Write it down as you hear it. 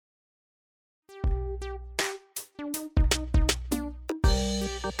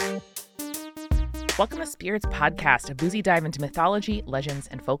Welcome to Spirits Podcast, a boozy dive into mythology, legends,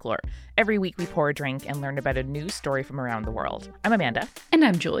 and folklore. Every week we pour a drink and learn about a new story from around the world. I'm Amanda. And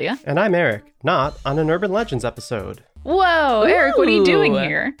I'm Julia. And I'm Eric, not on an Urban Legends episode. Whoa, Eric, what are you doing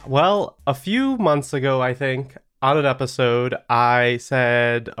here? Well, a few months ago, I think, on an episode, I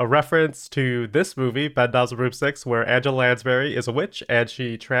said a reference to this movie, Bedknobs and Broomsticks, where Angela Lansbury is a witch and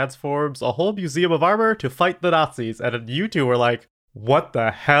she transforms a whole museum of armor to fight the Nazis. And you two were like, what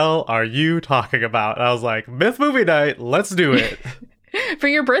the hell are you talking about? And I was like, Myth Movie Night, let's do it. For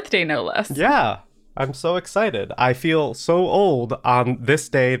your birthday, no less. Yeah, I'm so excited. I feel so old on this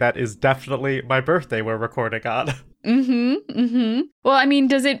day that is definitely my birthday we're recording on. Well, I mean,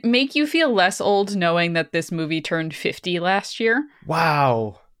 does it make you feel less old knowing that this movie turned 50 last year?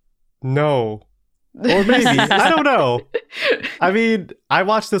 Wow. No. Or maybe. I don't know. I mean, I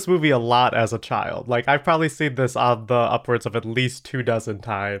watched this movie a lot as a child. Like, I've probably seen this on the upwards of at least 24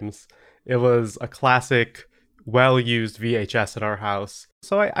 times. It was a classic, well-used VHS in our house.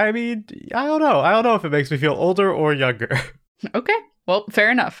 So, I mean, I don't know. I don't know if it makes me feel older or younger. Okay. Well, fair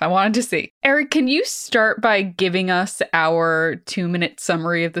enough. I wanted to see. Eric, can you start by giving us our 2-minute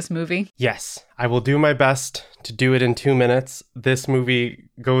summary of this movie? Yes, I will do my best to do it in 2 minutes. This movie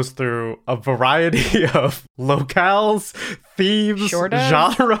goes through a variety of locales, themes,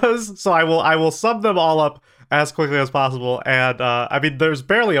 genres. So I will sum them all up as quickly as possible. And I mean, there's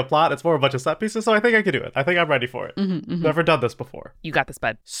barely a plot. It's more a bunch of set pieces. So I think I can do it. I think I'm ready for it. Never done this before. You got this,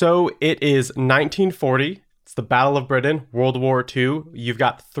 bud. So it is 1940. It's the Battle of Britain, World War II. You've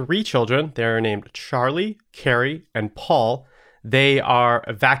got 3 children. They're named Charlie, Carrie, and Paul. They are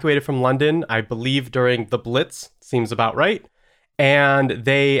evacuated from London, I believe, during the Blitz. Seems about right. And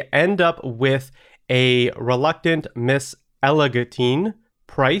they end up with a reluctant Miss Eglantine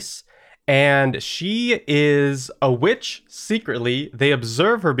Price. And she is a witch secretly. They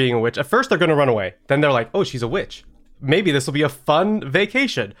observe her being a witch. At first, they're going to run away. Then they're like, oh, she's a witch. Maybe this will be a fun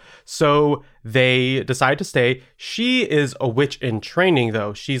vacation. So they decide to stay. She is a witch in training,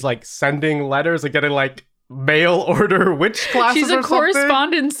 though. She's like sending letters and getting like mail order witch classes. She's a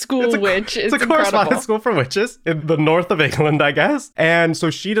correspondence school witch. It's a correspondence school for witches in the north of England, I guess. And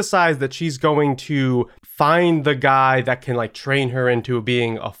so she decides that she's going to find the guy that can like train her into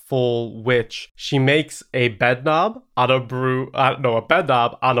being a full witch. She makes a bed knob on a a bed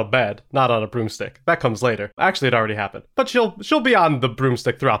knob on a bed, not on a broomstick. That comes later. Actually, it already happened. But she'll be on the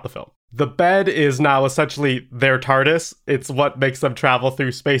broomstick throughout the film. The bed is now essentially their TARDIS. It's what makes them travel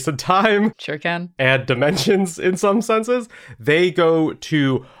through space and time. Sure can. And dimensions in some senses. They go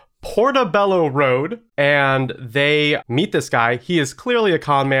to Portobello Road and they meet this guy. He is clearly a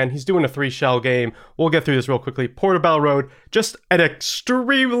con man. He's doing a 3-shell game. We'll get through this real quickly. Portobello Road, just an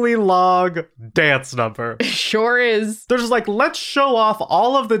extremely long dance number. Sure is. They're just like, let's show off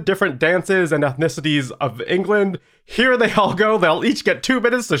all of the different dances and ethnicities of England. Here they all go. They'll each get 2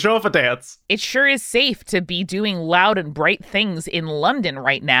 minutes to show off a dance. It sure is safe to be doing loud and bright things in London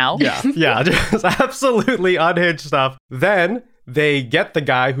right now. Yeah, just absolutely unhinged stuff. Then they get the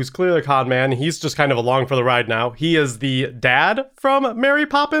guy who's clearly a con man. He's just kind of along for the ride now. He is the dad from Mary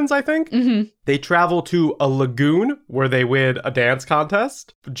Poppins, I think. They travel to a lagoon where they win a dance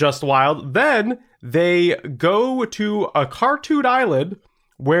contest. Just wild. Then they go to a cartoon island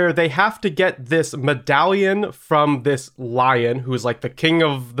where they have to get this medallion from this lion who's like the king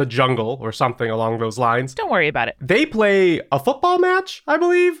of the jungle or something along those lines. Don't worry about it. They play a football match, I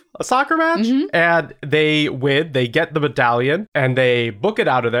believe, a soccer match, and they win. They get the medallion and they book it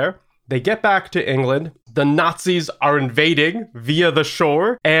out of there. They get back to England. The Nazis are invading via the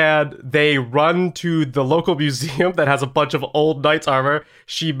shore, and they run to the local museum that has a bunch of old knight's armor.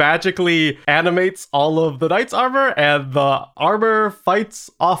 She magically animates all of the knight's armor, and the armor fights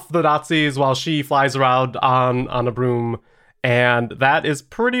off the Nazis while she flies around on a broom. And that is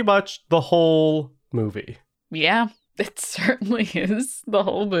pretty much the whole movie. Yeah. It certainly is the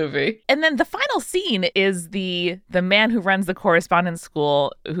whole movie. And then the final scene is the man who runs the correspondence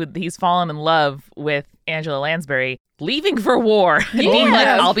school, who he's fallen in love with Angela Lansbury, leaving for war. And being like,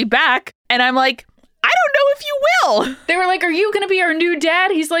 I'll be back. And I'm like, I don't know if you will. They were like, are you going to be our new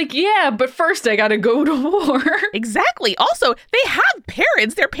dad? He's like, yeah, but first I got to go to war. Exactly. Also, they have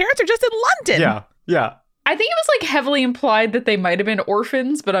parents. Their parents are just in London. Yeah. I think it was like heavily implied that they might have been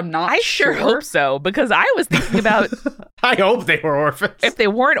orphans, but I'm not sure. I sure hope so, because I was thinking about... I hope they were orphans. If they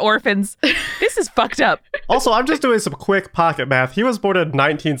weren't orphans, this is fucked up. Also, I'm just doing some quick pocket math. He was born in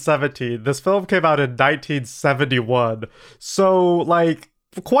 1917. This film came out in 1971. So, like,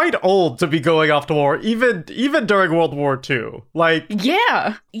 quite old to be going off to war, even during World War II. Like,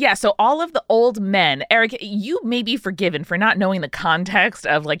 Yeah. Yeah, so all of the old men, Eric, you may be forgiven for not knowing the context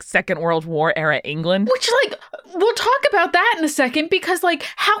of like Second World War era England. Which, like, we'll talk about that in a second because, like,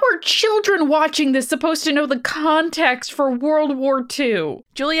 how are children watching this supposed to know the context for World War II?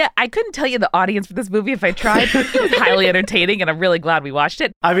 Julia, I couldn't tell you the audience for this movie if I tried. It was highly entertaining, and I'm really glad we watched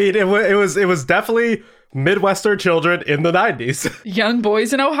it. I mean, it was definitely Midwestern children in the 90s. Young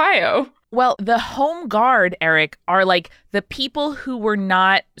boys in Ohio. Well, the home guard, Eric, are like the people who were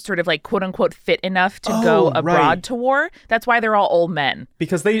not sort of like quote unquote fit enough to go abroad right. to war. That's why they're all old men.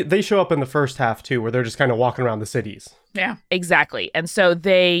 Because they show up in the first half too, where they're just kind of walking around the cities. Yeah. Exactly. And so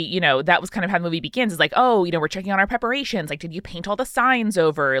they, that was kind of how the movie begins. Is like, oh, we're checking on our preparations. Like, did you paint all the signs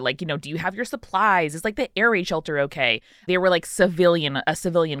over? Like, do you have your supplies? Is like the air raid shelter okay? They were like a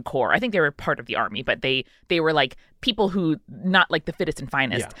civilian corps. I think they were part of the army, but they were like people who not like the fittest and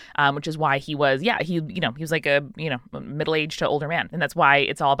finest, which is why he was like a, middle-aged to older man. And that's why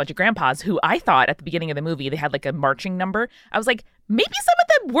it's all a bunch of grandpas who I thought at the beginning of the movie, they had like a marching number. I was like, maybe some of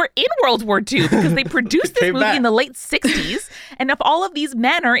them were in World War II because they produced this movie in the late 60s. And if all of these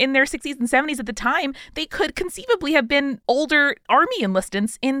men are in their 60s and 70s at the time, they could conceivably have been older army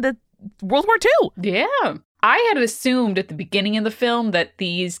enlistants in the World War II. Yeah. I had assumed at the beginning of the film that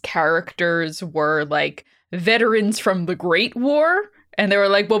these characters were like veterans from the Great War. And they were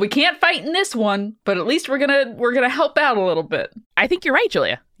like, well, we can't fight in this one, but at least we're gonna help out a little bit. I think you're right,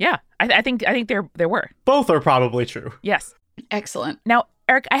 Julia. Yeah. I think there were. Both are probably true. Yes. Excellent. Now,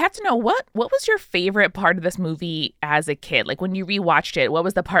 Eric, I have to know, what was your favorite part of this movie as a kid? Like when you rewatched it, what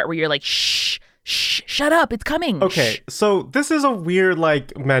was the part where you're like, shh, shut up, it's coming. Okay, so this is a weird like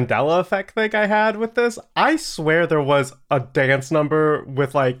Mandela effect thing I had with this. I swear there was a dance number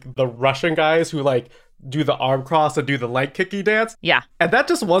with like the Russian guys who like do the arm cross and do the leg kicky dance. Yeah. And that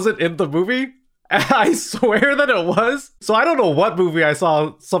just wasn't in the movie. I swear that it was. So I don't know what movie I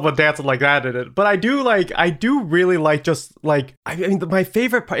saw someone dancing like that in it, but I do really like just like, I mean, my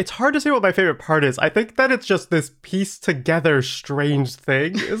favorite part, it's hard to say what my favorite part is. I think that it's just this pieced together strange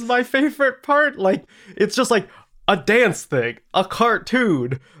thing is my favorite part. Like, it's just like a dance thing, a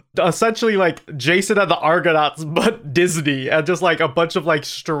cartoon, essentially like Jason and the Argonauts, but Disney, and just like a bunch of like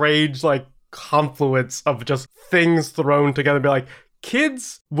strange, like confluence of just things thrown together and be like,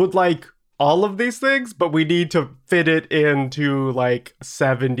 kids would like all of these things, but we need to fit it into like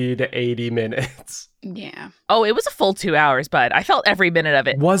 70 to 80 minutes. Yeah. Oh, it was a full 2 hours, but I felt every minute of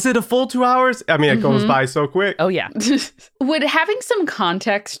it. Was it a full 2 hours? I mean, it goes by so quick. Oh, yeah. Would having some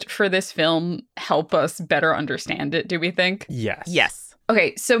context for this film help us better understand it, do we think? Yes. Yes.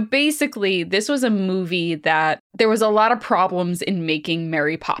 Okay, so basically, this was a movie that there was a lot of problems in making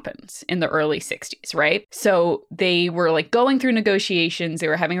Mary Poppins in the early 60s, right? So they were like going through negotiations, they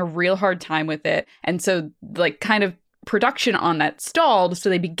were having a real hard time with it. And so like kind of production on that stalled. So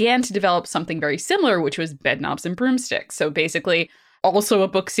they began to develop something very similar, which was Bedknobs and Broomsticks. So basically, also a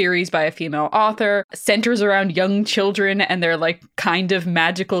book series by a female author, centers around young children and their like kind of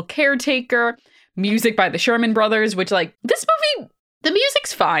magical caretaker, music by the Sherman Brothers, which like this movie, the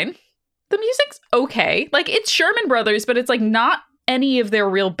music's fine. The music's okay. Like, it's Sherman Brothers, but it's, like, not any of their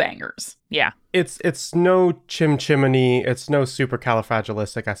real bangers. Yeah. It's no Chim Chimney. It's no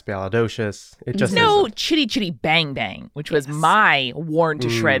Supercalifragilisticexpialidocious. It just no isn't. Chitty Chitty Bang Bang, which was my Worn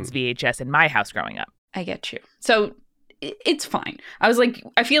to Shreds VHS in my house growing up. I get you. So it's fine. I was like,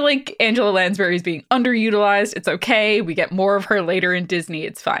 I feel like Angela Lansbury is being underutilized. It's okay. We get more of her later in Disney.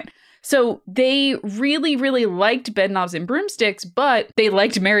 It's fine. So they really, really liked Bedknobs and Broomsticks, but they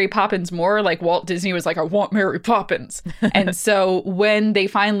liked Mary Poppins more. Like Walt Disney was like, I want Mary Poppins. And so when they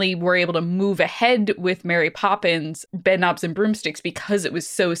finally were able to move ahead with Mary Poppins, Bedknobs and Broomsticks, because it was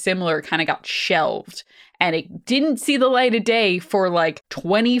so similar, kind of got shelved. And it didn't see the light of day for like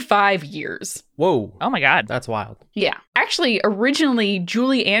 25 years. Whoa. Oh my God. That's wild. Yeah. Actually, originally,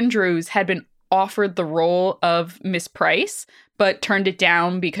 Julie Andrews had been offered the role of Miss Price, but turned it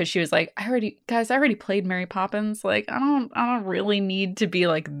down because she was like, I already played Mary Poppins. Like, I don't really need to be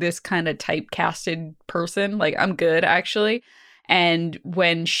like this kind of typecasted person. Like, I'm good, actually. And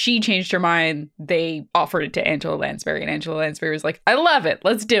when she changed her mind, they offered it to Angela Lansbury, and Angela Lansbury was like, I love it.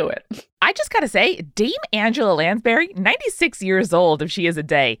 Let's do it. I just gotta say, Dame Angela Lansbury, 96 years old if she is a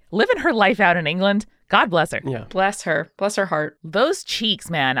day, living her life out in England. God bless her. Yeah. Bless her. Bless her heart. Those cheeks,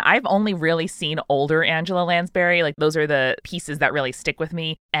 man. I've only really seen older Angela Lansbury. Like, those are the pieces that really stick with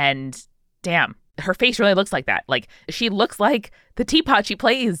me. And damn, her face really looks like that. Like, she looks like the teapot she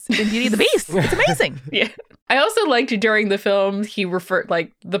plays in Beauty and the Beast. It's amazing. Yeah. I also liked during the film,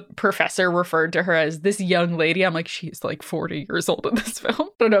 the professor referred to her as this young lady. I'm like, she's like 40 years old in this film.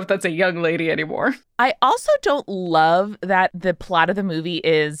 Don't know if that's a young lady anymore. I also don't love that the plot of the movie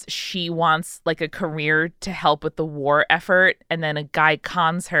is she wants like a career to help with the war effort, and then a guy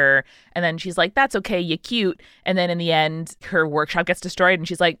cons her, and then she's like, that's okay, you cute. And then in the end, her workshop gets destroyed, and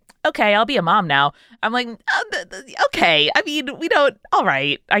she's like, okay, I'll be a mom now. I'm like, okay. I mean, we don't, all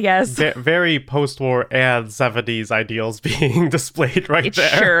right, I guess. Very post-war and 70s ideals being displayed right it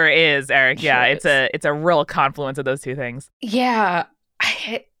there. It sure is, Eric. Yeah, Sure it's a real confluence of those two things. Yeah.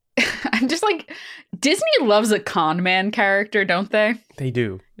 I'm just like, Disney loves a con man character, don't they? They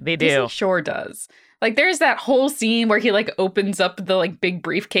do. They do. Disney sure does. Like, there's that whole scene where he, like, opens up the, like, big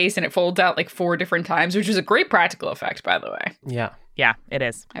briefcase and it folds out, like, 4 different times, which is a great practical effect, by the way. Yeah. Yeah, it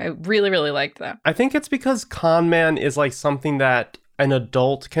is. I really, really liked that. I think it's because con man is, like, something that an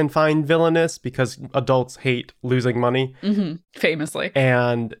adult can find villainous because adults hate losing money. Mm-hmm. Famously.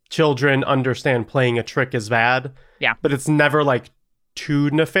 And children understand playing a trick is bad. Yeah. But it's never, like,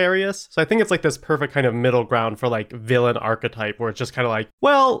 too nefarious. So I think it's, like, this perfect kind of middle ground for, like, villain archetype where it's just kind of like,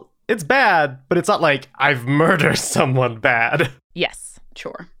 well, it's bad, but it's not like I've murdered someone bad. Yes.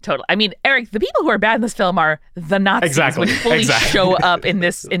 Sure. Totally. I mean, Eric, the people who are bad in this film are the Nazis, Exactly. which fully show up in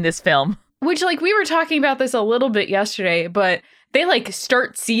this film. Which, like, we were talking about this a little bit yesterday, but they, like,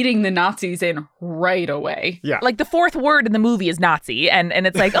 start seeding the Nazis in right away. Yeah. Like, the 4th word in the movie is Nazi. And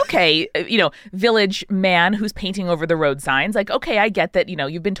it's like, okay, village man who's painting over the road signs. Like, okay, I get that,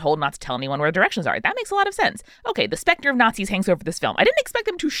 you've been told not to tell anyone where the directions are. That makes a lot of sense. Okay, the specter of Nazis hangs over this film. I didn't expect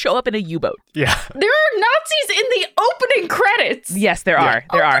them to show up in a U-boat. Yeah. There are Nazis in the opening credits. Yes, there are.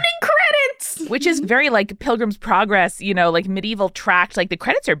 There are. Opening credits. Which is very, like, Pilgrim's Progress, like medieval tract. Like, the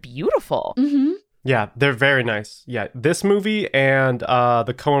credits are beautiful. Mm-hmm. Yeah, they're very nice. Yeah, this movie and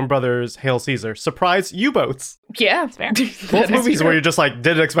the Coen Brothers' Hail Caesar surprise U-boats. Yeah, It's fair. Both movies where you're just like,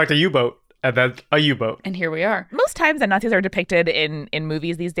 didn't expect a U-boat, and then a U-boat. And here we are. Most times that Nazis are depicted in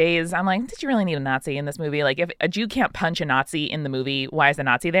movies these days, I'm like, did you really need a Nazi in this movie? Like, if a Jew can't punch a Nazi in the movie, why is the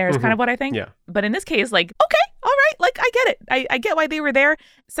Nazi there is kind of what I think. Yeah. But in this case, like, okay, all right, like, I get it. I get why they were there.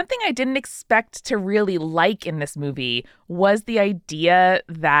 Something I didn't expect to really like in this movie was the idea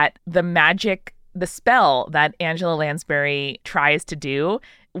that the spell that Angela Lansbury tries to do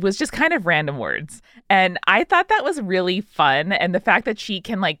was just kind of random words. And I thought that was really fun. And the fact that she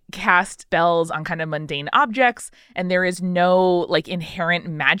can like cast spells on kind of mundane objects and there is no like inherent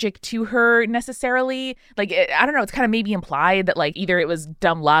magic to her necessarily. Like, I don't know, it's kind of maybe implied that like either it was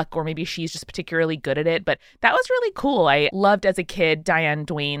dumb luck or maybe she's just particularly good at it. But that was really cool. I loved as a kid Diane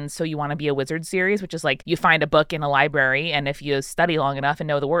Duane's So You Want to Be a Wizard series, which is like you find a book in a library and if you study long enough and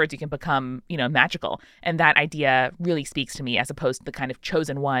know the words, you can become, magical. And that idea really speaks to me as opposed to the kind of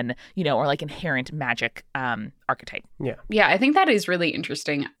chosen one, or like inherent magic archetype. Yeah, I think that is really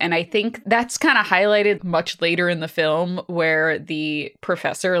interesting. And I think that's kind of highlighted much later in the film where the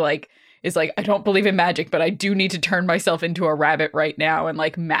professor is like, I don't believe in magic, but I do need to turn myself into a rabbit right now, and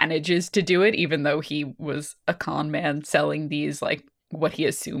like manages to do it, even though he was a con man selling these like what he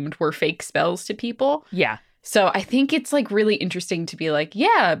assumed were fake spells to people. Yeah. So I think it's like really interesting to be like,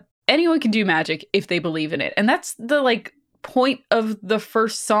 yeah, anyone can do magic if they believe in it. And that's the like point of the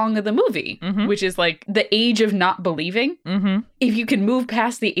first song of the movie, which is like the age of not believing. If you can move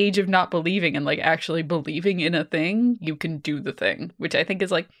past the age of not believing and like actually believing in a thing, you can do the thing, which I think is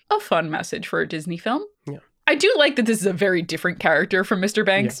like a fun message for a Disney film. Yeah. I do like that this is a very different character from Mr.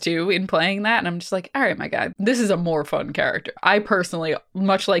 Banks too in playing that. And I'm just like, all right, my guy, this is a more fun character. I personally,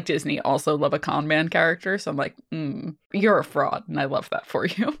 much like Disney, also love a con man character. So I'm like, you're a fraud. And I love that for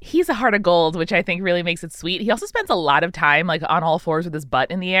you. He's a heart of gold, which I think really makes it sweet. He also spends a lot of time like on all fours with his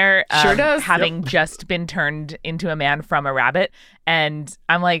butt in the air. Sure does. Having just been turned into a man from a rabbit. And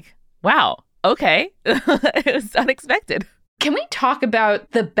I'm like, wow, okay. It was unexpected. Can we talk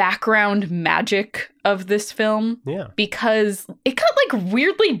about the background magic of this film? Yeah. Because it got like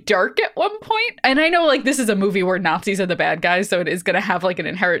weirdly dark at one point. And I know like this is a movie where Nazis are the bad guys, so it is going to have like an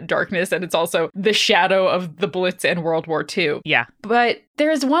inherent darkness. And it's also the shadow of the Blitz and World War II. Yeah. But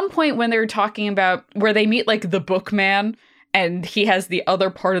there's one point when they're talking about where they meet like the bookman and he has the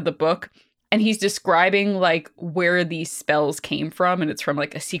other part of the book. And he's describing like where these spells came from, and it's from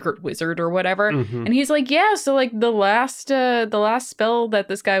like a secret wizard or whatever. And he's like, yeah, so like the last spell that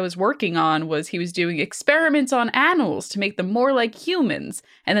this guy was working on was he was doing experiments on animals to make them more like humans.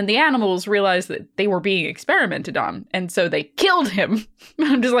 And then the animals realized that they were being experimented on, and so they killed him.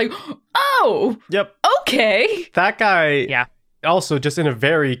 I'm just like, oh, Yep. okay. That guy Yeah. also just in a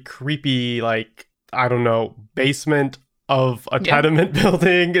very creepy, like, I don't know, basement of a tenement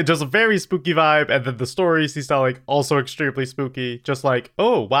building. Just a very spooky vibe. And then the stories he's telling, also extremely spooky. Just like,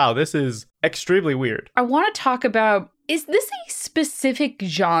 oh, wow, this is extremely weird. I want to talk about, is this a specific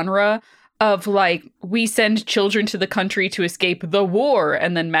genre of like, we send children to the country to escape the war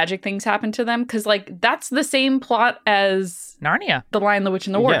and then magic things happen to them? Because like, that's the same plot as Narnia. The Lion, the Witch,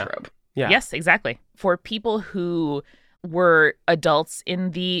 and the Wardrobe. Yeah. Yes, exactly. For people who were adults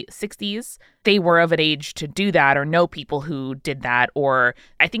in the 60s, they were of an age to do that or know people who did that. Or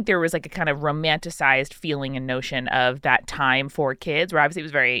I think there was like a kind of romanticized feeling and notion of that time for kids where obviously it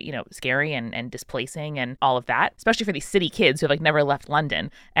was very, you know, scary and displacing and all of that, especially for these city kids who have like never left London.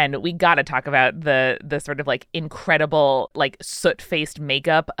 And we got to talk about the sort of like incredible like soot-faced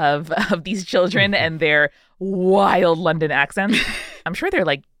makeup of these children and their wild London accents. I'm sure they're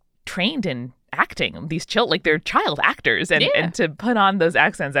like trained in acting, these like they're child actors, and to put on those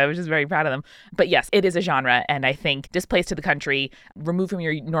accents, I was just very proud of them. But yes, it is a genre, and I think displaced to the country, removed from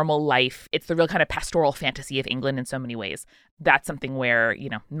your normal life, it's the real kind of pastoral fantasy of England in so many ways. That's something where, you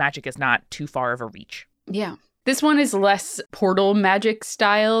know, magic is not too far of a reach. Yeah. This one is less portal magic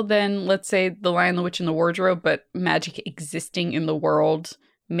style than, let's say, The Lion, the Witch, and the Wardrobe, but magic existing in the world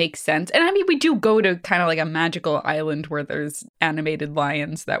makes sense. And I mean, we do go to kind of like a magical island where there's animated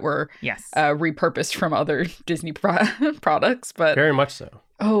lions that were repurposed from other Disney products, but very much so.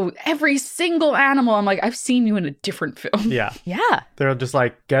 Oh, every single animal, I'm like, I've seen you in a different film. Yeah. Yeah. They're just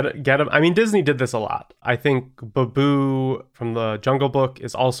like, get them. I mean, Disney did this a lot. I think Babu from the Jungle Book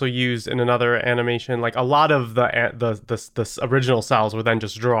is also used in another animation. Like a lot of the original cells were then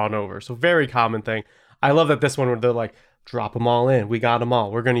just drawn over. So very common thing. I love that this one where they're like, drop them all in. We got them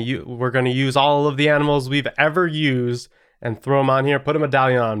all. We're gonna use all of the animals we've ever used and throw them on here. Put a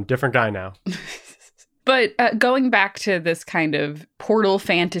medallion on. Different guy now. But going back to this kind of portal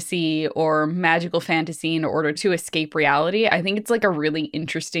fantasy or magical fantasy in order to escape reality, I think it's like a really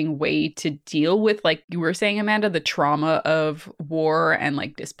interesting way to deal with, like you were saying, Amanda, the trauma of war and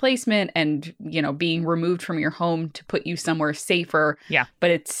like displacement and, you know, being removed from your home to put you somewhere safer. Yeah.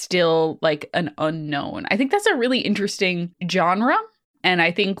 But it's still like an unknown. I think that's a really interesting genre. And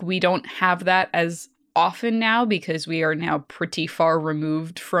I think we don't have that as often now because we are now pretty far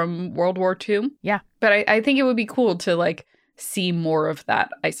removed from World War II. Yeah. But I think it would be cool to like see more of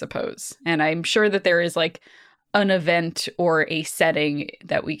that, I suppose. And I'm sure that there is like an event or a setting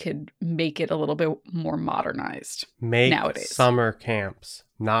that we could make it a little bit more modernized nowadays. Summer camps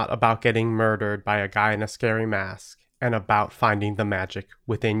not about getting murdered by a guy in a scary mask and about finding the magic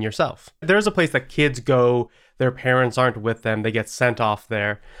within yourself. There's a place that kids go, their parents aren't with them, they get sent off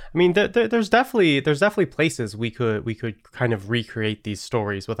there. I mean, there's definitely places we could kind of recreate these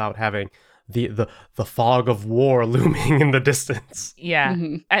stories without having the fog of war looming in the distance. Yeah.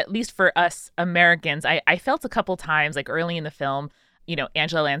 Mm-hmm. At least for us Americans, I felt a couple times, like early in the film, you know,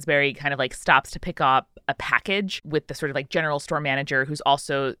 Angela Lansbury kind of like stops to pick up a package with the sort of like general store manager who's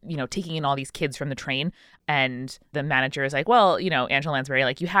also, you know, taking in all these kids from the train. And the manager is like, well, you know, Angela Lansbury,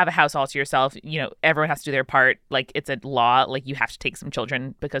 like you have a house all to yourself. You know, everyone has to do their part. Like it's a law. Like you have to take some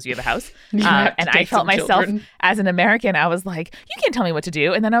children because you have a house. And I felt myself as an American, I was like, you can't tell me what to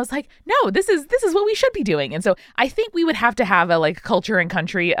do. And then I was like, no, this is what we should be doing. And so I think we would have to have a like culture and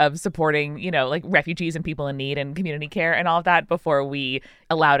country of supporting, you know, like refugees and people in need and community care and all of that before we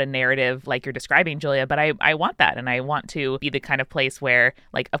allowed a narrative like you're describing, Julia. But I want that. And I want to be the kind of place where,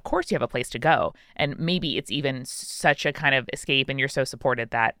 like, of course you have a place to go. And maybe it's even such a kind of escape and you're so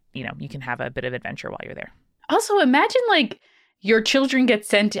supported that, you know, you can have a bit of adventure while you're there. Also, imagine like your children get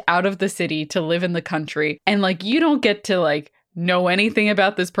sent out of the city to live in the country and like you don't get to like know anything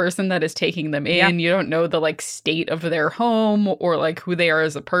about this person that is taking them in. Yeah. You don't know the like state of their home or like who they are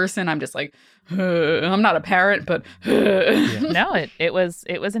as a person. I'm just like, I'm not a parent, but No, it was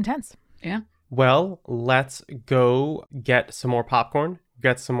intense. Yeah. Well, let's go get some more popcorn,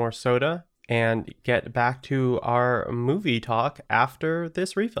 get some more soda, and get back to our movie talk after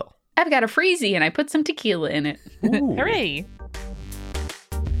this refill. I've got a freezy and I put some tequila in it. Hooray!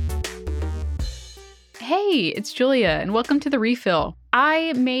 Hey, it's Julia, and welcome to the refill.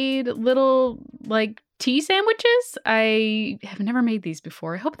 I made little, like, tea sandwiches. I have never made these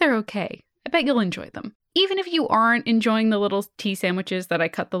before. I hope they're okay. I bet you'll enjoy them. Even if you aren't enjoying the little tea sandwiches that I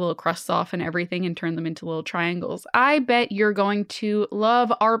cut the little crusts off and everything and turn them into little triangles, I bet you're going to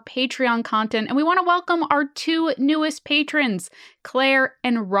love our Patreon content. And we want to welcome our 2 newest patrons, Claire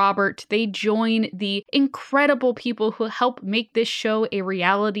and Robert. They join the incredible people who help make this show a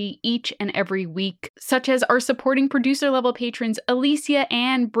reality each and every week, such as our supporting producer level patrons Alicia,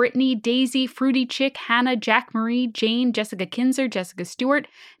 Ann, Brittany, Daisy, Fruity Chick, Hannah, Jack Marie, Jane, Jessica Kinzer, Jessica Stewart,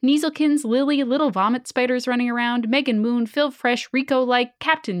 Nieselkins, Lily, Little Vomit Spiders Running Around, Megan Moon, Phil Fresh, Rico Like,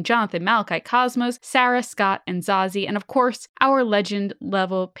 Captain Jonathan, Malachi Cosmos, Sarah, Scott, and Zazie, and of course, our legend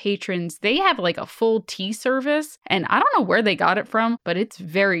level patrons. They have like a full tea service, and I don't know where they got it from, but it's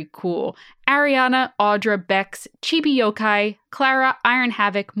very cool. Ariana, Audra, Bex, Chibi Yokai, Clara, Iron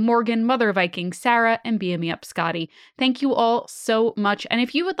Havoc, Morgan, Mother Viking, Sarah, and BME Up Scotty. Thank you all so much. And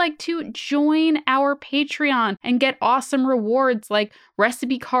if you would like to join our Patreon and get awesome rewards like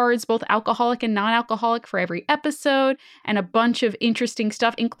recipe cards, both alcoholic and non-alcoholic for every episode, and a bunch of interesting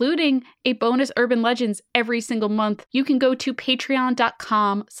stuff, including a bonus Urban Legends every single month, you can go to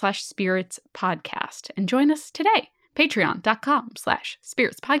patreon.com/spiritspodcast and join us today.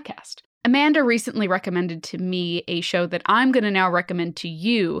 Patreon.com/spiritspodcast. Amanda recently recommended to me a show that I'm going to now recommend to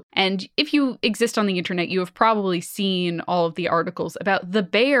you. And if you exist on the internet, you have probably seen all of the articles about The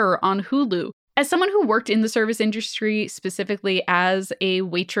Bear on Hulu. As someone who worked in the service industry, specifically as a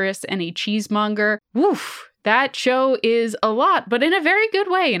waitress and a cheesemonger, woof, that show is a lot, but in a very good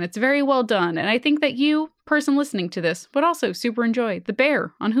way, and it's very well done. And I think that you, person listening to this, would also super enjoy The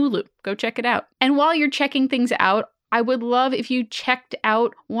Bear on Hulu. Go check it out. And while you're checking things out, I would love if you checked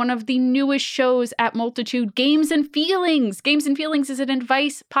out one of the newest shows at Multitude, Games and Feelings. Games and Feelings is an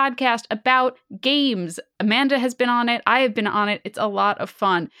advice podcast about games. Amanda has been on it. I have been on it. It's a lot of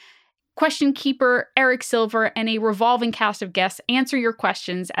fun. Question Keeper, Eric Silver, and a revolving cast of guests answer your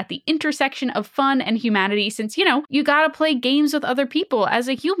questions at the intersection of fun and humanity since, you gotta play games with other people as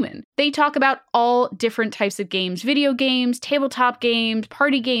a human. They talk about all different types of games: video games, tabletop games,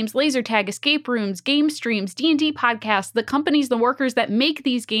 party games, laser tag, escape rooms, game streams, D&D podcasts, the companies, the workers that make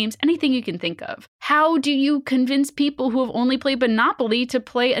these games, anything you can think of. How do you convince people who have only played Monopoly to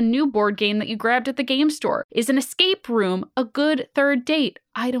play a new board game that you grabbed at the game store? Is an escape room a good third date?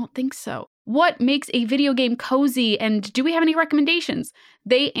 I don't think so. What makes a video game cozy, and do we have any recommendations?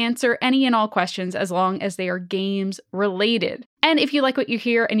 They answer any and all questions as long as they are games related. And if you like what you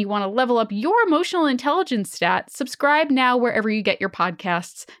hear and you want to level up your emotional intelligence stat, subscribe now wherever you get your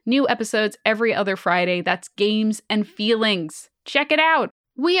podcasts. New episodes every other Friday. That's Games and Feelings. Check it out.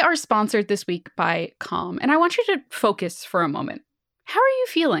 We are sponsored this week by Calm, and I want you to focus for a moment. How are you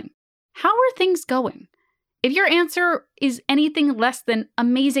feeling? How are things going? If your answer is anything less than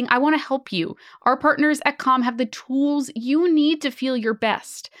amazing, I want to help you. Our partners at Calm have the tools you need to feel your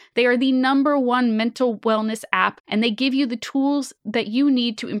best. They are the #1 mental wellness app, and they give you the tools that you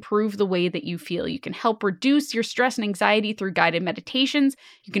need to improve the way that you feel. You can help reduce your stress and anxiety through guided meditations.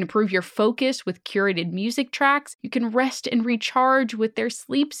 You can improve your focus with curated music tracks. You can rest and recharge with their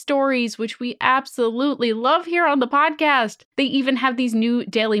sleep stories, which we absolutely love here on the podcast. They even have these new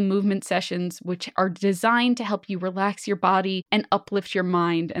daily movement sessions, which are designed to help you relax your body and uplift your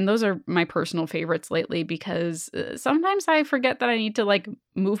mind. And those are my personal favorites lately because sometimes I forget that I need to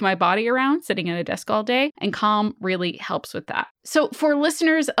move my body around sitting at a desk all day, and Calm really helps with that. So for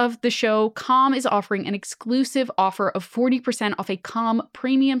listeners of the show, Calm is offering an exclusive offer of 40% off a Calm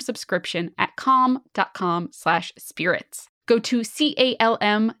premium subscription at calm.com/spirits. Go to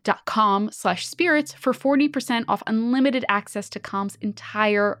calm.com/spirits for 40% off unlimited access to Calm's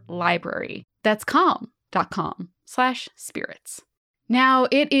entire library. That's calm.com/spirits. Now,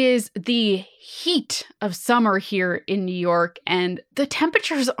 it is the heat of summer here in New York, and the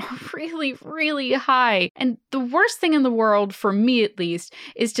temperatures are really, really high. And the worst thing in the world, for me at least,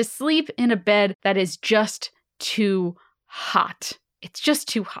 is to sleep in a bed that is just too hot. It's just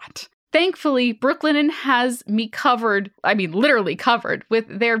too hot. Thankfully, Brooklinen has me covered, literally covered, with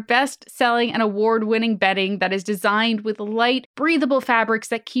their best-selling and award-winning bedding that is designed with light, breathable fabrics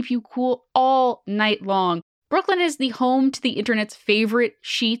that keep you cool all night long. Brooklinen is the home to the internet's favorite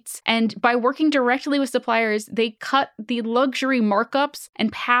sheets, and by working directly with suppliers, they cut the luxury markups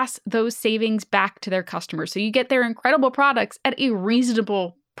and pass those savings back to their customers. So you get their incredible products at a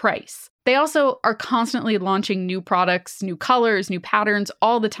reasonable price. They also are constantly launching new products, new colors, new patterns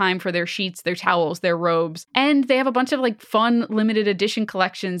all the time for their sheets, their towels, their robes. And they have a bunch of fun limited edition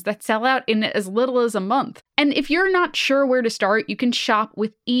collections that sell out in as little as a month. And if you're not sure where to start, you can shop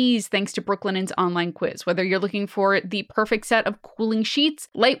with ease thanks to Brooklinen's online quiz. Whether you're looking for the perfect set of cooling sheets,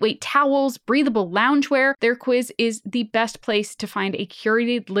 lightweight towels, breathable loungewear, their quiz is the best place to find a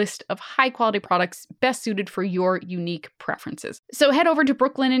curated list of high-quality products best suited for your unique preferences. So head over to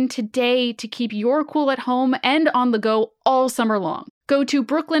Brooklinen today to keep your cool at home and on the go all summer long. Go to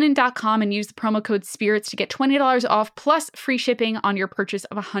brooklinen.com and use the promo code SPIRITS to get $20 off plus free shipping on your purchase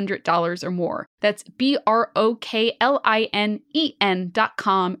of $100 or more. That's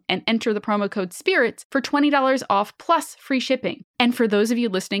BROKLINEN.com and enter the promo code SPIRITS for $20 off plus free shipping. And for those of you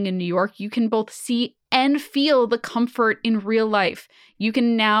listening in New York, you can both see and feel the comfort in real life. You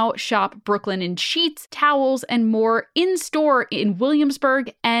can now shop Brooklinen sheets, towels, and more in-store in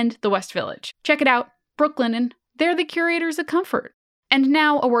Williamsburg and the West Village. Check it out, Brooklinen. They're the curators of comfort. And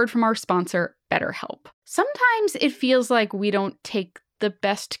now a word from our sponsor, BetterHelp. Sometimes it feels like we don't take the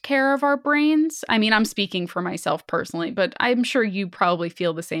best care of our brains. I mean, I'm speaking for myself personally, but I'm sure you probably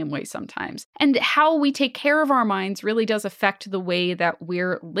feel the same way sometimes. And how we take care of our minds really does affect the way that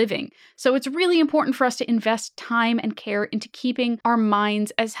we're living. So it's really important for us to invest time and care into keeping our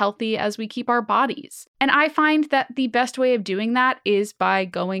minds as healthy as we keep our bodies. And I find that the best way of doing that is by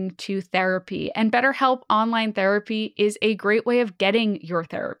going to therapy. And BetterHelp Online Therapy is a great way of getting your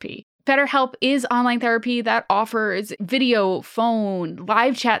therapy. BetterHelp is online therapy that offers video, phone,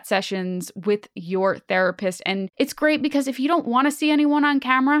 live chat sessions with your therapist. And it's great because if you don't want to see anyone on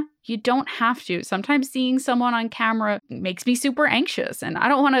camera, you don't have to. Sometimes seeing someone on camera makes me super anxious, and I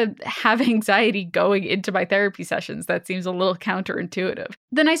don't want to have anxiety going into my therapy sessions. That seems a little counterintuitive.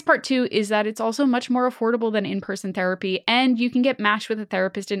 The nice part, too, is that it's also much more affordable than in-person therapy, and you can get matched with a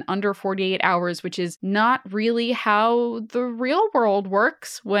therapist in under 48 hours, which is not really how the real world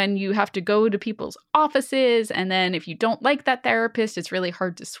works when you have to go to people's offices, and then if you don't like that therapist, it's really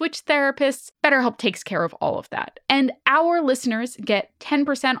hard to switch therapists. BetterHelp takes care of all of that. And our listeners get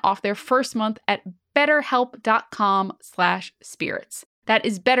 10% off their first month at betterhelp.com/spirits. That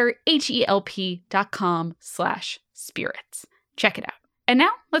is betterhelp.com/spirits. Check it out. And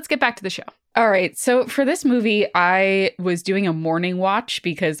now let's get back to the show. All right, so for this movie, I was doing a morning watch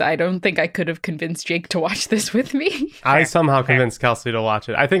because I don't think I could have convinced Jake to watch this with me. I somehow convinced Kelsey to watch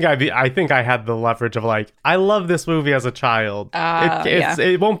it. I think I had the leverage of like, I love this movie as a child.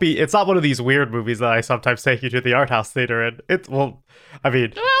 It's not one of these weird movies that I sometimes take you to the art house theater in. It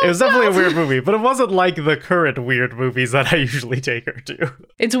was definitely a weird movie, but it wasn't like the current weird movies that I usually take her to.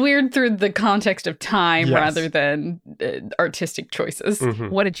 It's weird through the context of time rather than artistic choices. Mm-hmm.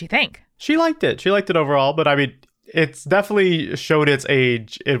 What did she think? She liked it. She liked it overall, but I mean, it's definitely showed its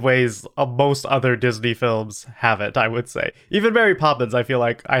age in ways most other Disney films haven't, I would say. Even Mary Poppins, I feel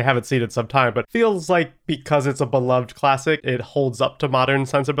like I haven't seen in some time, but feels like because it's a beloved classic, it holds up to modern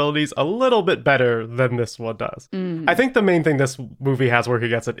sensibilities a little bit better than this one does. I think the main thing this movie has working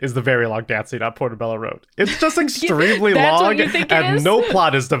against it is the very long dance scene on Portobello Road. It's just extremely long, and no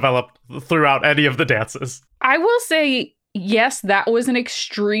plot is developed throughout any of the dances. I will say, yes, that was an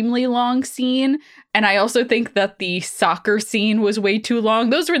extremely long scene. And I also think that the soccer scene was way too long.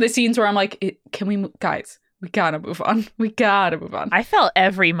 Those were the scenes where I'm like, guys, we gotta move on. We gotta move on. I felt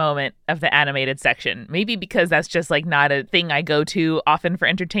every moment of the animated section. Maybe because that's just like not a thing I go to often for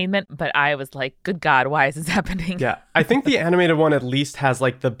entertainment. But I was like, good God, why is this happening? Yeah, I think the animated one at least has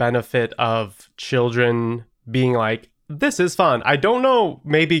like the benefit of children being like, this is fun. I don't know,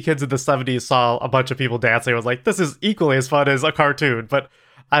 maybe kids in the 70s saw a bunch of people dancing and was like, this is equally as fun as a cartoon, but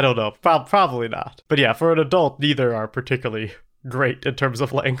I don't know. Probably not. But yeah, for an adult, neither are particularly great in terms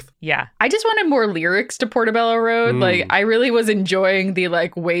of length. Yeah. I just wanted more lyrics to Portobello Road. Like, I really was enjoying the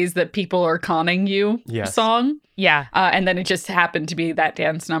like ways that people are conning you song. Yeah. And then it just happened to be that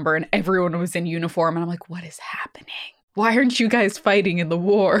dance number and everyone was in uniform. And I'm like, what is happening? Why aren't you guys fighting in the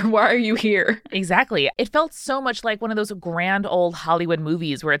war? Why are you here? Exactly. It felt so much like one of those grand old Hollywood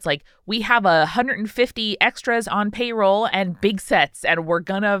movies where it's like, we have 150 extras on payroll and big sets, and we're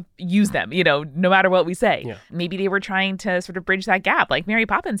gonna use them, no matter what we say. Yeah. Maybe they were trying to sort of bridge that gap. Like Mary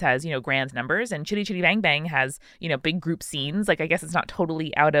Poppins has, grand numbers, and Chitty Chitty Bang Bang has, big group scenes. Like, I guess it's not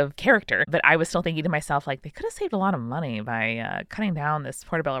totally out of character, but I was still thinking to myself, like, they could have saved a lot of money by cutting down this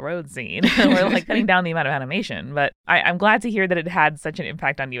Portobello Road scene or like cutting down the amount of animation. But I'm glad to hear that it had such an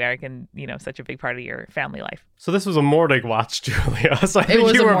impact on you, Eric, and, such a big part of your family life. So this was a morning watch, Julia. So I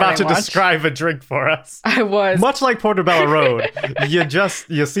think you were about to describe a drink for us. I was. Much like Portobello Road,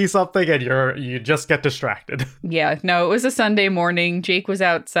 you see something and you just get distracted. Yeah, no, it was a Sunday morning. Jake was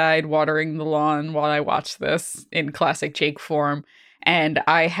outside watering the lawn while I watched this in classic Jake form. And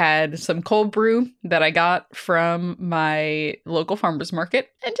I had some cold brew that I got from my local farmer's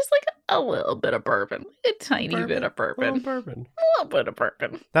market and just like a little bit of bourbon. A tiny bit of bourbon. A little bit of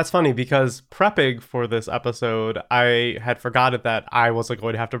bourbon. That's funny because prepping for this episode, I had forgotten that I wasn't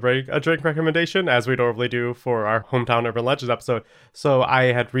going to have to bring a drink recommendation as we normally do for our Hometown Urban Legends episode. So I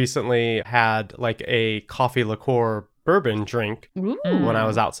had recently had like a coffee liqueur bourbon drink Ooh. when I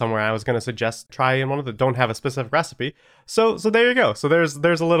was out somewhere. I was going to suggest trying one of the, don't have a specific recipe. So there you go. So there's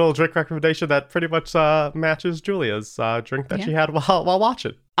a little drink recommendation that pretty much matches Julia's drink that she had while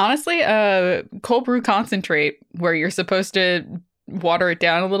watching. Honestly, cold brew concentrate, where you're supposed to water it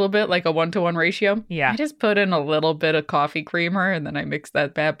down a little bit, like a 1-to-1 ratio. Yeah. I just put in a little bit of coffee creamer and then I mix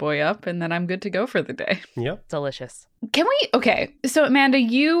that bad boy up and then I'm good to go for the day. Yep. Delicious. Okay. So Amanda,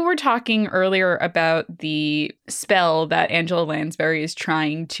 you were talking earlier about the spell that Angela Lansbury is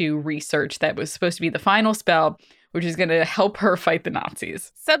trying to research that was supposed to be the final spell, which is going to help her fight the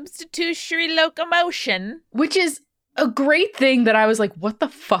Nazis. Substitutionary locomotion. Which is a great thing that I was like, what the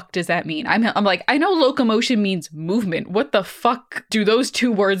fuck does that mean? I'm like, I know locomotion means movement. What the fuck do those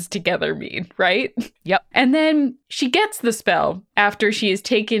two words together mean, right? Yep. And then she gets the spell after she has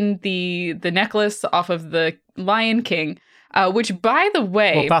taken the necklace off of the Lion King, which, by the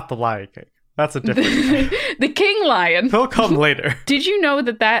way... Well, not the Lion King. That's a different... the King Lion. He'll come later. Did you know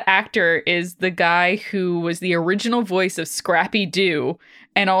that actor is the guy who was the original voice of Scrappy Doo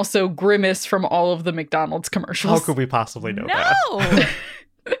and also Grimace from all of the McDonald's commercials? How could we possibly know that? No.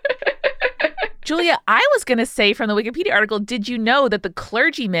 Julia, I was going to say from the Wikipedia article, did you know that the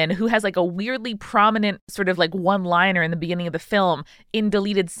clergyman who has like a weirdly prominent sort of like one-liner in the beginning of the film in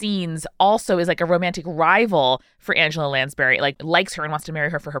deleted scenes also is like a romantic rival for Angela Lansbury, like likes her and wants to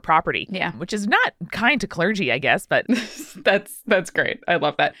marry her for her property. Yeah. Which is not kind to clergy, I guess, but that's great. I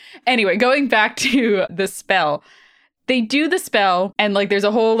love that. Anyway, going back to the spell. They do the spell and like there's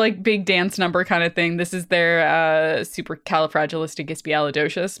a whole like big dance number kind of thing. This is their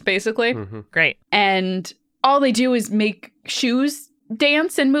supercalifragilisticexpialidocious, basically. Mm-hmm. Great. And all they do is make shoes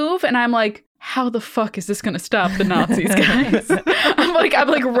dance and move. And I'm like, how the fuck is this going to stop the Nazis, guys? I'm like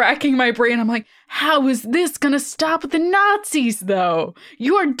racking my brain. I'm like, how is this going to stop the Nazis, though?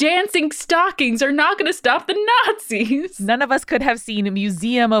 Your dancing stockings are not going to stop the Nazis. None of us could have seen a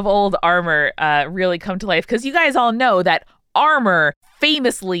museum of old armor really come to life, because you guys all know that armor,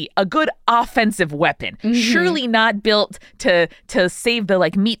 famously a good offensive weapon, surely not built to save the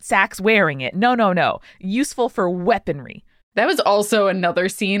like meat sacks wearing it. No. Useful for weaponry. That was also another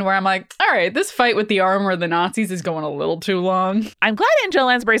scene where I'm like, all right, this fight with the armor of the Nazis is going a little too long. I'm glad Angela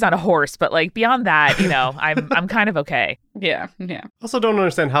Lansbury's on a horse, but like beyond that, I'm kind of okay. Yeah. Also don't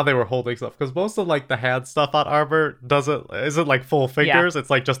understand how they were holding stuff, because most of like the hand stuff on armor isn't like full fingers. It's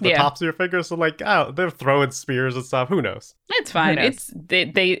like just the tops of your fingers. So like, they're throwing spears and stuff. Who knows? It's fine. It's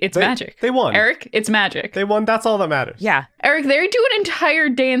magic. They won. Eric, it's magic. They won. That's all that matters. Yeah. Eric, they do an entire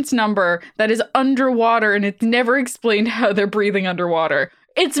dance number that is underwater and it's never explained how they're breathing underwater.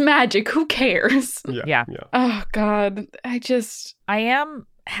 It's magic. Who cares? Yeah. Oh, God. I am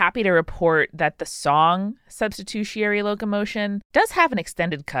happy to report that the song Substitutionary Locomotion does have an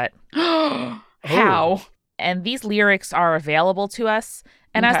extended cut. How? And these lyrics are available to us.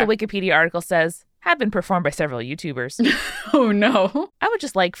 And as the Wikipedia article says, have been performed by several YouTubers. Oh, no. I would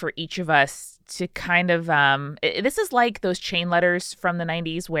just like for each of us to kind of, this is like those chain letters from the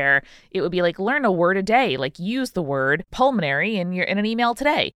 90s where it would be like, learn a word a day, like use the word pulmonary in an email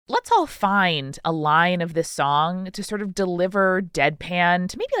today. Let's all find a line of this song to sort of deliver deadpan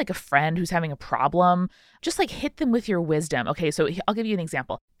to maybe like a friend who's having a problem. Just like hit them with your wisdom. Okay, so I'll give you an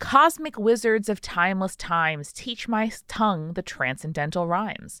example. Cosmic wizards of timeless times, teach my tongue the transcendental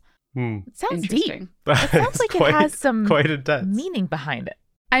rhymes. It sounds deep. It sounds like it has some quite intense meaning behind it.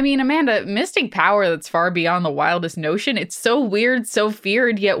 I mean, Amanda, mystic power that's far beyond the wildest notion. It's so weird, so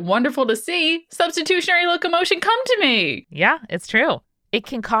feared, yet wonderful to see. Substitutionary locomotion, come to me. Yeah, it's true. It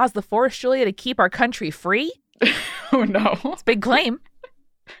can cause the force, Julia, to keep our country free. Oh, no. It's a big claim.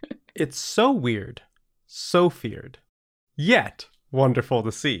 It's so weird, so feared, yet wonderful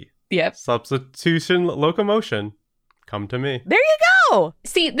to see. Yep. Substitution locomotion, come to me. There you go.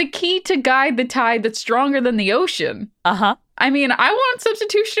 See, the key to guide the tide that's stronger than the ocean. Uh-huh. I mean, I want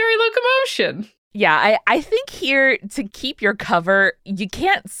substitutionary locomotion. Yeah, I think here, to keep your cover, you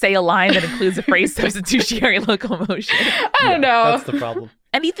can't say a line that includes the phrase substitutionary locomotion. I don't know. That's the problem.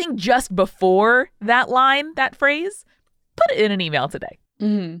 Anything just before that line, that phrase, put it in an email today.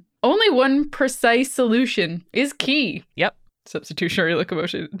 Mm-hmm. Only one precise solution is key. Yep. Substitutionary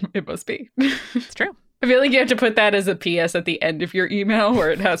locomotion, it must be. It's true. I feel like you have to put that as a PS at the end of your email where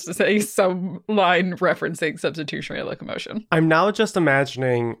it has to say some line referencing substitutionary locomotion. I'm now just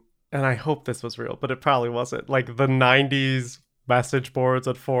imagining, and I hope this was real, but it probably wasn't, like the 90s message boards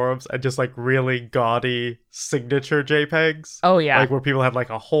and forums and just like really gaudy signature JPEGs. Oh, yeah. Like where people have like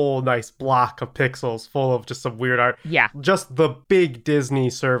a whole nice block of pixels full of just some weird art. Yeah. Just the big Disney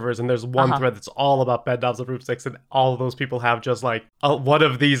servers. And there's one thread that's all about Bed Knobs and Broomsticks. And all of those people have just like one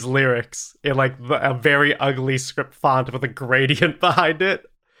of these lyrics in like a very ugly script font with a gradient behind it.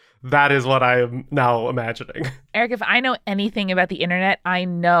 That is what I am now imagining. Eric, if I know anything about the internet, I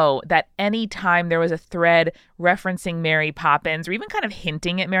know that any time there was a thread referencing Mary Poppins or even kind of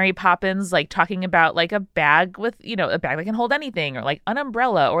hinting at Mary Poppins, like talking about like a bag with, you know, a bag that can hold anything or like an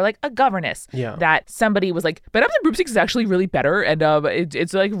umbrella or like a governess, that somebody was like, Bed Knobs and Broomsticks is actually really better and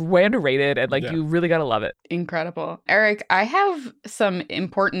it's like way underrated and like you really got to love it. Incredible. Eric, I have some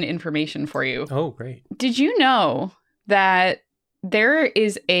important information for you. Oh, great. Did you know that there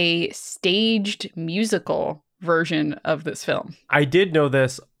is a staged musical version of this film? I did know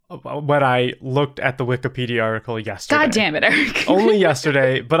this when I looked at the Wikipedia article yesterday. God damn it, Eric. Only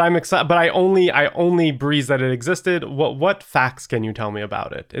yesterday, but I'm excited. But I only breezed that it existed. What facts can you tell me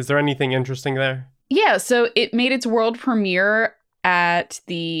about it? Is there anything interesting there? Yeah, so it made its world premiere at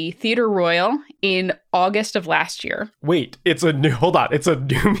the Theatre Royal in August of last year. Wait, it's a new It's a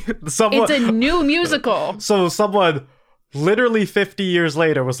new musical. So someone literally 50 years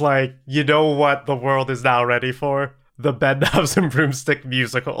later was like, you know what the world is now ready for? The Bed Knobs and Broomstick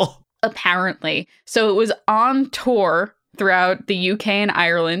musical. Apparently. So it was on tour throughout the UK and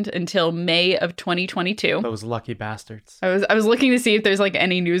Ireland until May of 2022. Those lucky bastards. I was looking to see if there's like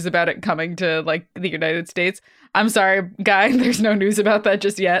any news about it coming to like the United States. I'm sorry, Guy, there's no news about that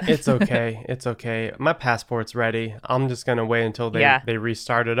just yet. It's okay. It's okay. My passport's ready. I'm just going to wait until they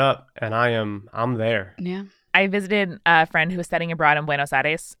restart it up and I'm there. Yeah. I visited a friend who was studying abroad in Buenos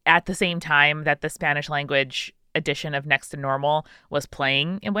Aires at the same time that the Spanish language edition of Next to Normal was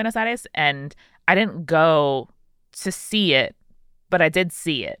playing in Buenos Aires. And I didn't go to see it, but I did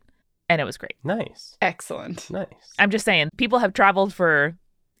see it. And it was great. Nice. Excellent. Nice. I'm just saying, people have traveled for,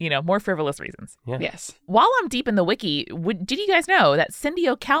 you know, more frivolous reasons. Yeah. Yes. While I'm deep in the wiki, did you guys know that Cindy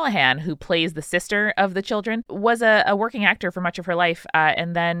O'Callaghan, who plays the sister of the children, was a working actor for much of her life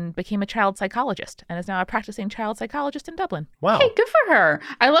and then became a child psychologist and is now a practicing child psychologist in Dublin? Wow. Hey, good for her.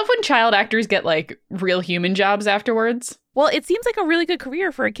 I love when child actors get like real human jobs afterwards. Well, it seems like a really good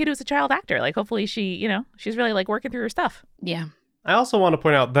career for a kid who's a child actor. Like, hopefully she, you know, she's really like working through her stuff. Yeah. I also want to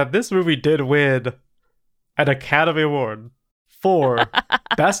point out that this movie did win an Academy Award for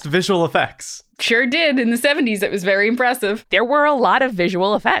Best Visual Effects. Sure did. In the 70s, it was very impressive. There were a lot of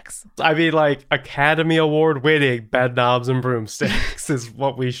visual effects. I mean, like, Academy Award winning Bed Knobs and Broomsticks is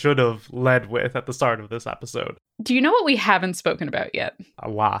what we should have led with at the start of this episode. Do you know what we haven't spoken about yet? A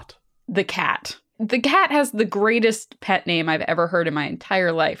lot. The cat. The cat has the greatest pet name I've ever heard in my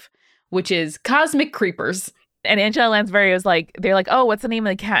entire life, which is Cosmic Creepers. And Angela Lansbury was like, they're like, oh, what's the name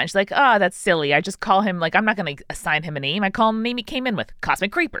of the cat? And she's like, oh, that's silly. I just call him, like, I'm not going to assign him a name. I call him the name he came in with,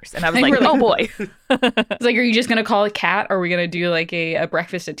 Cosmic Creepers. And I was like, oh, boy. It's like, are you just going to call it Cat? Or are we going to do like a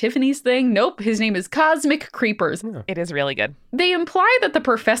Breakfast at Tiffany's thing? Nope. His name is Cosmic Creepers. Yeah. It is really good. They imply that the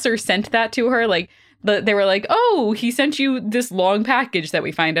professor sent that to her. Like, they were like, oh, he sent you this long package that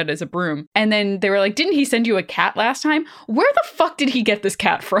we find out is a broom. And then they were like, didn't he send you a cat last time? Where the fuck did he get this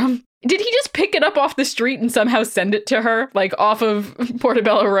cat from? Did he just pick it up off the street and somehow send it to her, like off of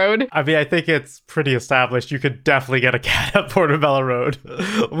Portobello Road? I mean, I think it's pretty established. You could definitely get a cat at Portobello Road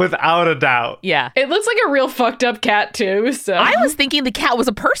without a doubt. Yeah. It looks like a real fucked up cat, too. So I was thinking the cat was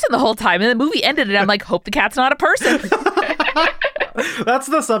a person the whole time. And the movie ended and I'm like, hope the cat's not a person. That's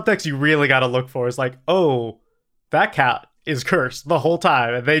the subtext you really got to look for. Is like, oh, that cat is cursed the whole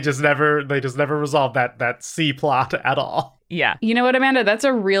time. And they just never resolved that C plot at all. Yeah. You know what, Amanda? That's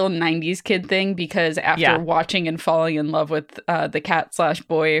a real 90s kid thing because after watching and falling in love with the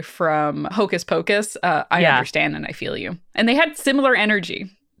cat/boy from Hocus Pocus, I understand and I feel you. And they had similar energy.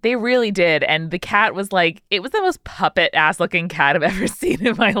 They really did. And the cat was like, it was the most puppet ass looking cat I've ever seen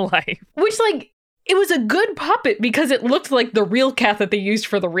in my life. Which, like, it was a good puppet because it looked like the real cat that they used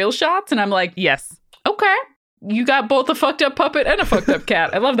for the real shots. And I'm like, yes. Okay. You got both a fucked up puppet and a fucked up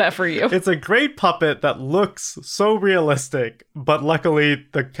cat. I love that for you. It's a great puppet that looks so realistic, but luckily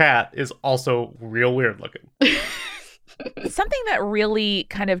the cat is also real weird looking. Something that really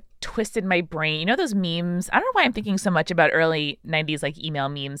kind of twisted my brain. You know those memes? I don't know why I'm thinking so much about early 90s like email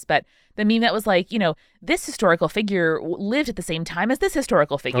memes, but the meme that was like, you know, this historical figure lived at the same time as this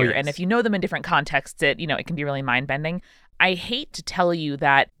historical figure. Oh, yes. And if you know them in different contexts, it can be really mind bending. I hate to tell you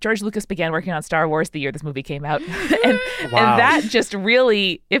that George Lucas began working on Star Wars the year this movie came out. and that just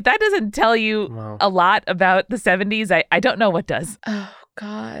really, if that doesn't tell you a lot about the 70s, I don't know what does. Oh,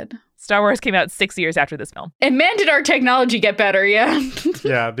 God. Star Wars came out 6 years after this film. And man, did our technology get better, yeah.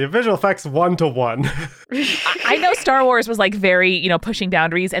 Yeah, the visual effects 1-to-1. I know Star Wars was like very, pushing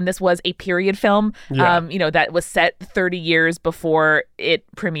boundaries, and this was a period film, Yeah. that was set 30 years before it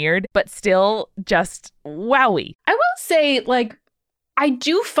premiered, but still just wowie. I will say, like, I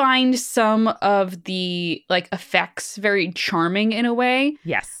do find some of the, like, effects very charming in a way.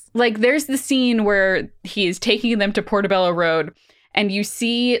 Yes. Like, there's the scene where he is taking them to Portobello Road, and you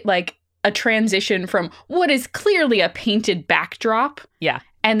see, like, a transition from what is clearly a painted backdrop. Yeah.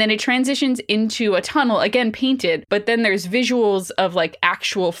 And then it transitions into a tunnel, again painted, but then there's visuals of, like,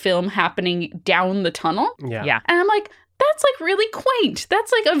 actual film happening down the tunnel. Yeah. And I'm like, that's, like, really quaint.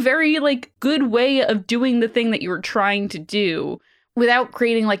 That's, like, a very, like, good way of doing the thing that you were trying to do without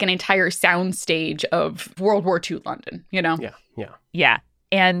creating, like, an entire soundstage of World War II London, Yeah. Yeah.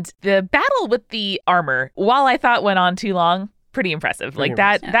 And the battle with the armor, while I thought went on too long, pretty impressive. Pretty Like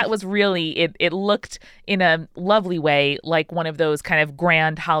that impressive. that was really it looked in a lovely way like one of those kind of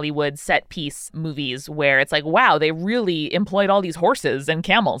grand Hollywood set piece movies where it's like, wow, they really employed all these horses and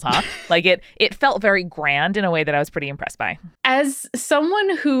camels, huh? Like it felt very grand in a way that I was pretty impressed by. As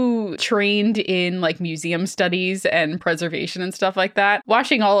someone who trained in, like, museum studies and preservation and stuff like that,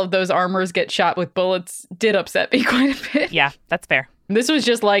 watching all of those armors get shot with bullets did upset me quite a bit. Yeah, that's fair. This was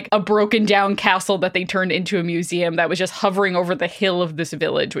just like a broken down castle that they turned into a museum that was just hovering over the hill of this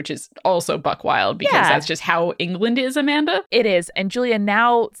village, which is also buck wild because Yeah. that's just how England is, Amanda. It is. And Julia,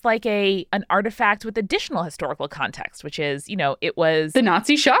 now it's like an artifact with additional historical context, which is, it was The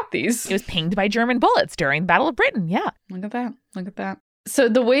Nazis shot these. it was pinged by German bullets during the Battle of Britain. Yeah. Look at that. Look at that. So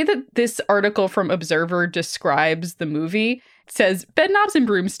the way that this article from Observer describes the movie says Bedknobs and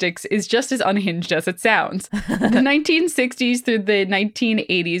Broomsticks is just as unhinged as it sounds. The 1960s through the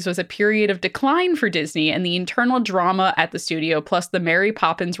 1980s was a period of decline for Disney, and the internal drama at the studio plus the Mary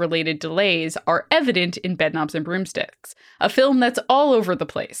Poppins related delays are evident in Bedknobs and Broomsticks, a film that's all over the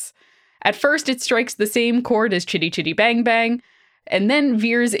place. At first, it strikes the same chord as Chitty Chitty Bang Bang, and then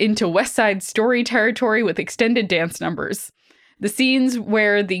veers into West Side Story territory with extended dance numbers. The scenes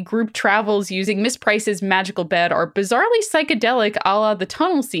where the group travels using Miss Price's magical bed are bizarrely psychedelic, a la the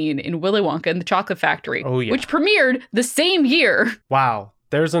tunnel scene in Willy Wonka and the Chocolate Factory, Oh, yeah. which premiered the same year. Wow.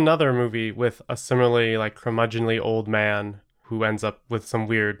 There's another movie with a similarly, like, curmudgeonly old man who ends up with some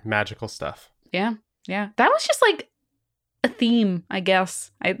weird magical stuff. Yeah. That was just like a theme, I guess.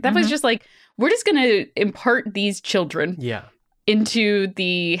 That was Mhm. just like, we're just going to impart these children Yeah. into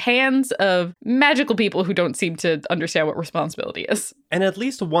the hands of magical people who don't seem to understand what responsibility is. And at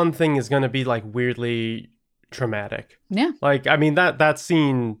least one thing is going to be, like, weirdly traumatic. Yeah. Like, I mean, that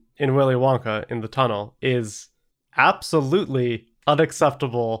scene in Willy Wonka in the tunnel is absolutely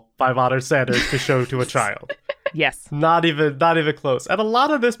unacceptable by modern standards to show to a child. Yes. Not even close. And a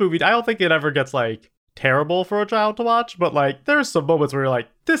lot of this movie, I don't think it ever gets, like, terrible for a child to watch, but, like, there's some moments where you're like,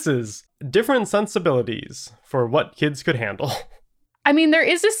 this is different sensibilities for what kids could handle. I mean, there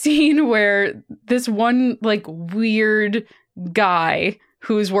is a scene where this one, like, weird guy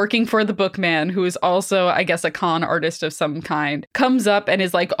who's working for the bookman, who is also, I guess, a con artist of some kind, comes up and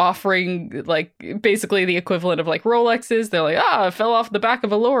is, like, offering, like, basically the equivalent of, like, Rolexes. They're like, it fell off the back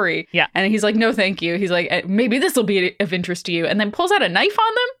of a lorry. Yeah. And he's like, no, thank you. He's like, maybe this will be of interest to you. And then pulls out a knife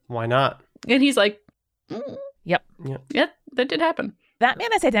on them. Why not? And he's like, Yep. Yeah, that did happen. That man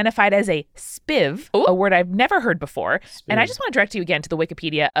is identified as a spiv, Ooh. a word I've never heard before. And I Spiv. just want to direct you again to the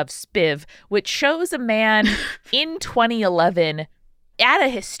Wikipedia of spiv, which shows a man in 2011 at a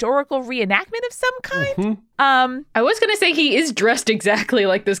historical reenactment of some kind. Mhm. I was going to say he is dressed exactly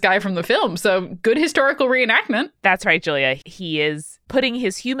like this guy from the film. So good historical reenactment. That's right, Julia. He is putting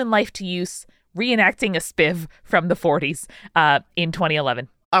his human life to use, reenacting a spiv from the 40s in 2011.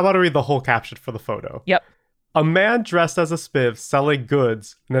 I want to read the whole caption for the photo. Yep. A man dressed as a spiv selling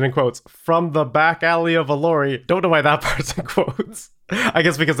goods, and then in quotes, from the back alley of a lorry. Don't know why that part's in quotes. I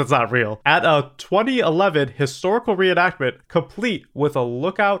guess because it's not real. At a 2011 historical reenactment, complete with a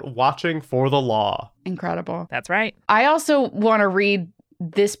lookout watching for the law. Incredible. That's right. I also want to read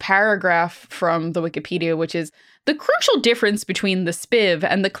this paragraph from the Wikipedia, which is, the crucial difference between the spiv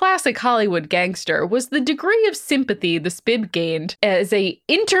and the classic Hollywood gangster was the degree of sympathy the spiv gained as a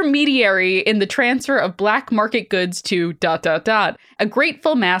intermediary in the transfer of black market goods to ... a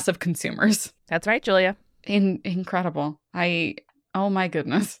grateful mass of consumers. That's right, Julia. Incredible. I Oh my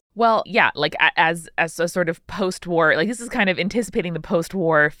goodness. Well, yeah, like as a sort of post-war, like this is kind of anticipating the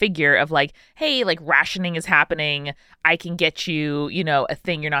post-war figure of like, hey, like rationing is happening. I can get you, you know, a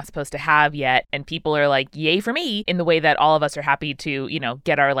thing you're not supposed to have yet. And people are like, yay for me, in the way that all of us are happy to, you know,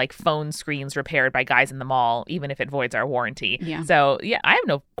 get our like phone screens repaired by guys in the mall, even if it voids our warranty. Yeah. So yeah, I have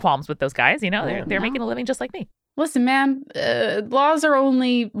no qualms with those guys. You know, they're making a living just like me. Listen, man, laws are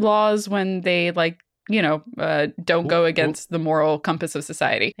only laws when they like, you know, don't go against the moral compass of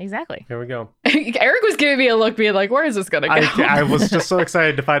society. Exactly. Here we go. Eric was giving me a look, being like, where is this going to go? I was just so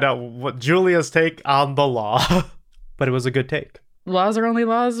excited to find out what Julia's take on the law. But it was a good take. Laws are only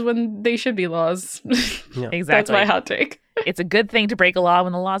laws when they should be laws. Yeah. Exactly. That's my hot take. It's a good thing to break a law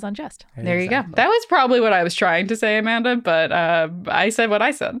when the law's unjust. There you go. That was probably what I was trying to say, Amanda, but I said what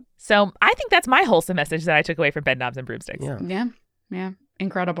I said. So I think that's my wholesome message that I took away from Bedknobs and Broomsticks. Yeah.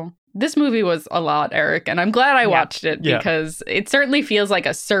 Incredible. This movie was a lot, Eric, and I'm glad I watched it because it certainly feels like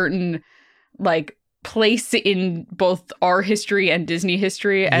a certain like place in both our history and Disney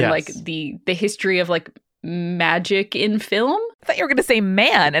history and like the history of like magic in film. I thought you were going to say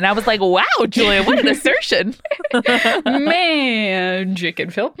man, and I was like, wow, Julia, what an assertion. Magic in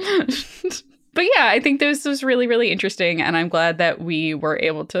film. But yeah, I think this was really, really interesting, and I'm glad that we were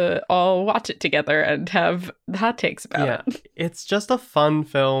able to all watch it together and have hot takes about it. It's just a fun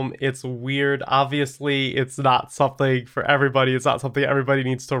film. It's weird. Obviously, it's not something for everybody. It's not something everybody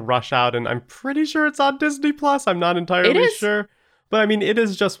needs to rush out, and I'm pretty sure it's on Disney Plus. I'm not entirely sure. But I mean, it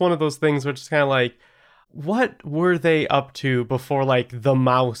is just one of those things which is kind of like, what were they up to before like the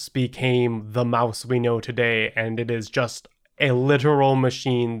mouse became the mouse we know today, and it is just a literal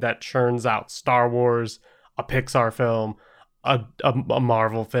machine that churns out Star Wars, a Pixar film, a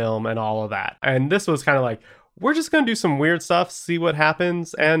Marvel film, and all of that. And this was kind of like, we're just going to do some weird stuff, see what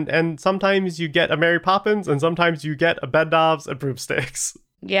happens. And sometimes you get a Mary Poppins, and sometimes you get a Bedknobs and Broomsticks.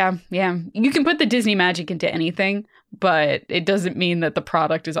 Yeah. You can put the Disney magic into anything, but it doesn't mean that the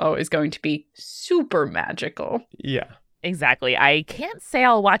product is always going to be super magical. Yeah. Exactly. I can't say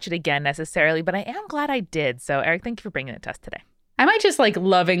I'll watch it again necessarily, but I am glad I did. So, Eric, thank you for bringing it to us today. I might just like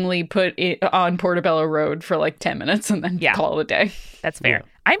lovingly put it on Portobello Road for like 10 minutes and then call it a day. That's fair. Yeah.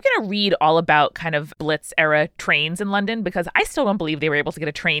 I'm going to read all about kind of Blitz era trains in London because I still don't believe they were able to get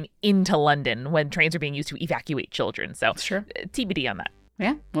a train into London when trains are being used to evacuate children. So, TBD on that.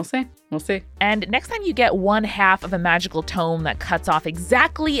 Yeah, we'll see. And next time you get one half of a magical tome that cuts off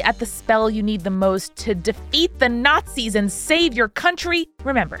exactly at the spell you need the most to defeat the Nazis and save your country,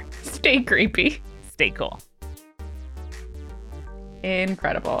 remember, stay creepy. Stay cool.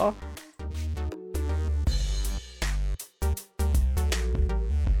 Incredible.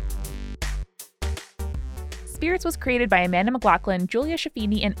 Spirits was created by Amanda McLaughlin, Julia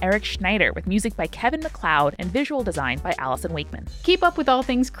Schifini, and Eric Schneider, with music by Kevin MacLeod and visual design by Allison Wakeman. Keep up with all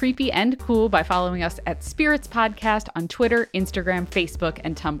things creepy and cool by following us at Spirits Podcast on Twitter, Instagram, Facebook,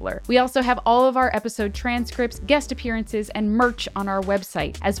 and Tumblr. We also have all of our episode transcripts, guest appearances, and merch on our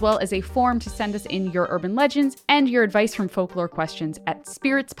website, as well as a form to send us in your urban legends and your advice from folklore questions at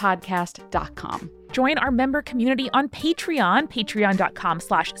spiritspodcast.com. Join our member community on Patreon,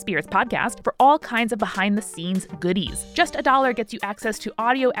 patreon.com/spiritspodcast, for all kinds of behind-the-scenes goodies. Just $1 gets you access to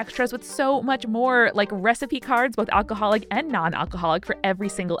audio extras with so much more, like recipe cards, both alcoholic and non-alcoholic, for every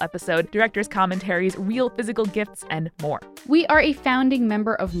single episode, director's commentaries, real physical gifts, and more. We are a founding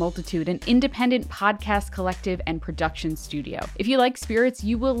member of Multitude, an independent podcast collective and production studio. If you like Spirits,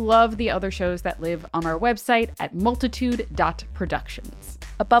 you will love the other shows that live on our website at multitude.productions.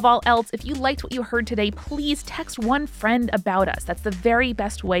 Above all else, if you liked what you heard today, please text one friend about us. That's the very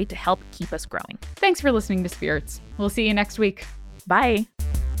best way to help keep us growing. Thanks for listening to Spirits. We'll see you next week. Bye.